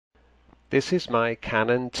This is my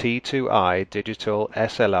Canon T2i Digital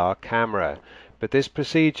SLR camera, but this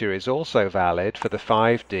procedure is also valid for the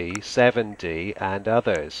 5D, 7D and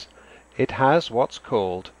others. It has what's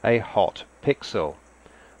called a hot pixel.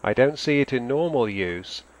 I don't see it in normal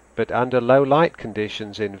use, but under low light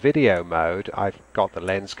conditions in video mode, I've got the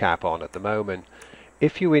lens cap on at the moment,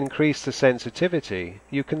 if you increase the sensitivity,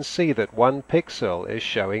 you can see that one pixel is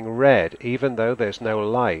showing red even though there's no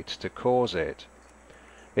light to cause it.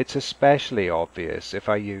 It's especially obvious if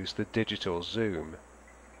I use the digital zoom.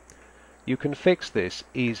 You can fix this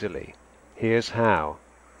easily. Here's how.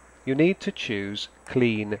 You need to choose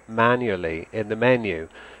Clean manually in the menu,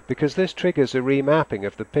 because this triggers a remapping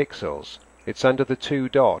of the pixels. It's under the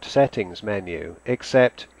 2-dot Settings menu,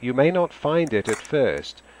 except you may not find it at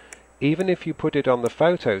first. Even if you put it on the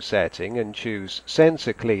photo setting and choose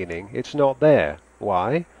Sensor Cleaning, it's not there.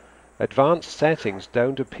 Why? Advanced settings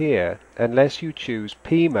don't appear unless you choose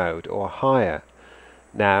P mode or higher.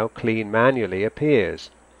 Now Clean manually appears.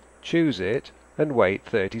 Choose it and wait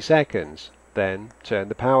 30 seconds. Then turn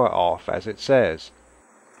the power off as it says.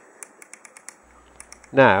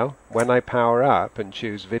 Now, when I power up and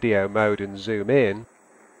choose video mode and zoom in,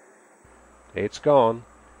 it's gone.